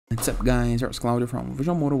What's up guys, it's Claudio from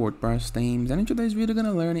Visual Modo WordPress themes, and in today's video we're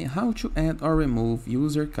gonna learn how to add or remove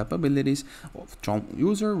user capabilities of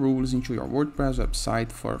user rules into your WordPress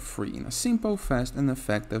website for free in a simple, fast and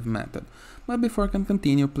effective method. But before I can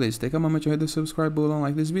continue, please take a moment to hit the subscribe button,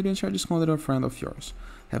 like this video and share this content with a friend of yours.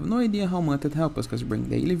 Have no idea how much it helps us because we bring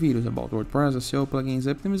daily videos about WordPress, SEO, plugins,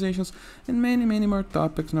 optimizations, and many more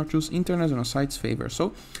topics not just internet or site's favor.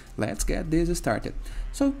 So let's get this started.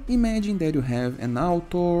 So imagine that you have an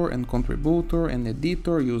author and contributor and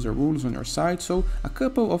editor user rules on your site. So a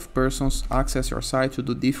couple of persons access your site to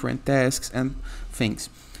do different tasks and things.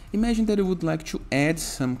 Imagine that you would like to add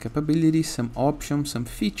some capabilities, some options, some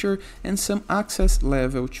feature, and some access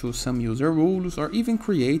level to some user rules, or even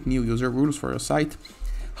create new user rules for your site.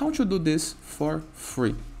 How to do this for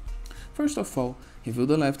free? First of all, review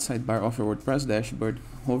the left sidebar of your WordPress dashboard,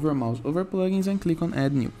 hover your mouse over plugins and click on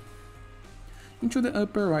Add New. Into the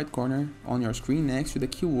upper right corner on your screen next to the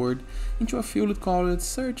keyword, into a field called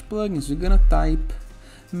Search Plugins, we're gonna type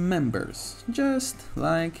Members, just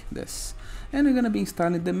like this. And we're gonna be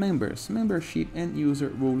installing the Membership and User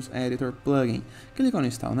Rules Editor plugin. Click on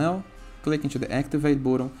Install Now, click into the Activate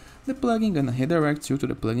button. The plugin gonna redirect you to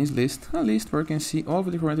the plugins list, a list where you can see all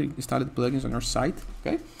of the currently installed plugins on your site.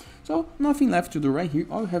 Okay, so nothing left to do right here.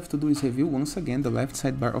 All you have to do is review once again the left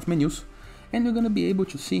sidebar of menus, and you're gonna be able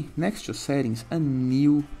to see next to settings a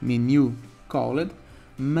new menu called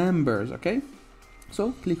Members. Okay,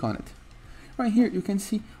 so click on it. Right here you can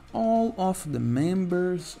see all of the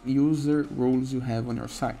members user rules you have on your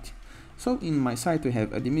site. So in my site we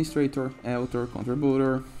have administrator, author,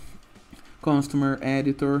 contributor, customer,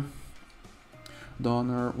 editor,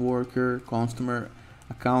 donor, worker, customer,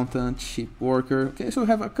 accountant, ship worker. Okay, so we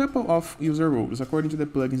have a couple of user rules according to the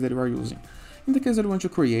plugins that you are using. In the case that you want to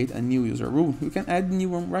create a new user rule, you can add a new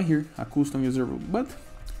one right here, a custom user rule. But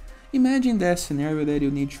imagine that scenario that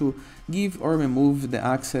you need to give or remove the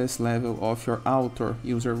access level of your author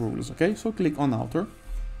user rules. Okay, so click on author.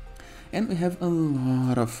 And we have a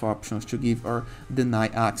lot of options to give or deny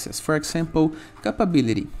access. For example,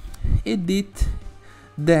 capability. Edit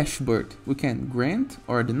dashboard, we can grant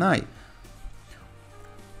or deny.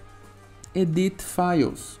 Edit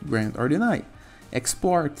files, grant or deny.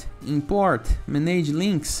 Export, import, manage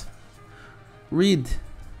links, read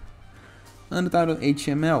untitled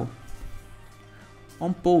HTML.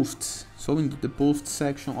 On posts, so in the post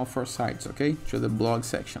section of our sites, okay, to the blog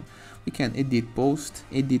section, we can edit posts,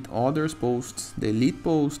 edit others posts, delete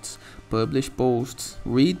posts, publish posts,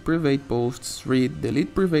 read private posts, read,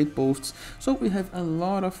 delete private posts. So we have a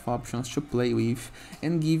lot of options to play with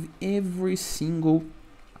and give every single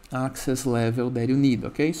access level that you need.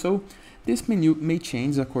 Okay, so this menu may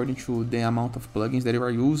change according to the amount of plugins that you are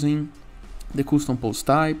using, the custom post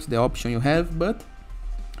types, the option you have, but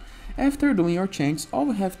after doing your changes, all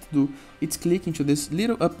we have to do is click into this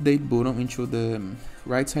little update button into the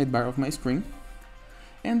right sidebar of my screen,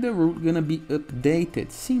 and the rule gonna be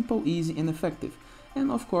updated. Simple, easy and effective. And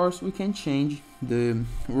of course we can change the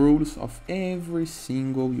rules of every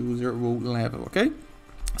single user rule level. Okay,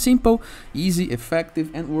 simple, easy, effective,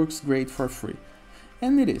 and works great for free.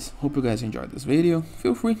 And it is. Hope you guys enjoyed this video.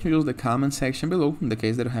 Feel free to use the comment section below in the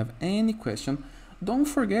case that you have any question. Don't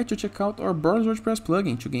forget to check out our Browser WordPress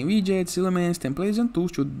plugin to gain widgets, elements, templates, and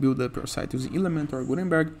tools to build up your site using Elementor or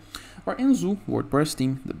Gutenberg, or Enzo WordPress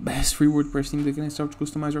theme, the best free WordPress theme that can start to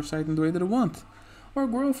customize your site in the way that you want. Or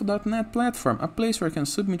Growth.net platform, a place where you can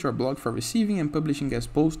submit your blog for receiving and publishing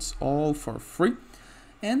guest posts, all for free.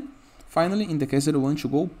 And finally, in the case that you want to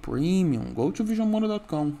go premium, go to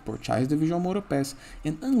visualmodo.com, purchase the Visual Modo Pass,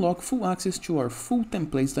 and unlock full access to our full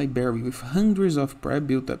templates library with hundreds of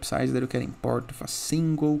pre-built websites that you can import with a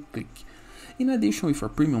single click. In addition, with our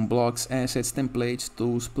premium blocks, assets, templates,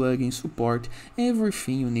 tools, plugins, support,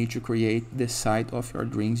 everything you need to create the site of your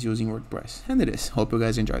dreams using WordPress. And it is. Hope you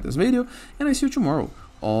guys enjoyed this video, and I see you tomorrow.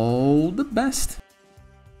 All the best!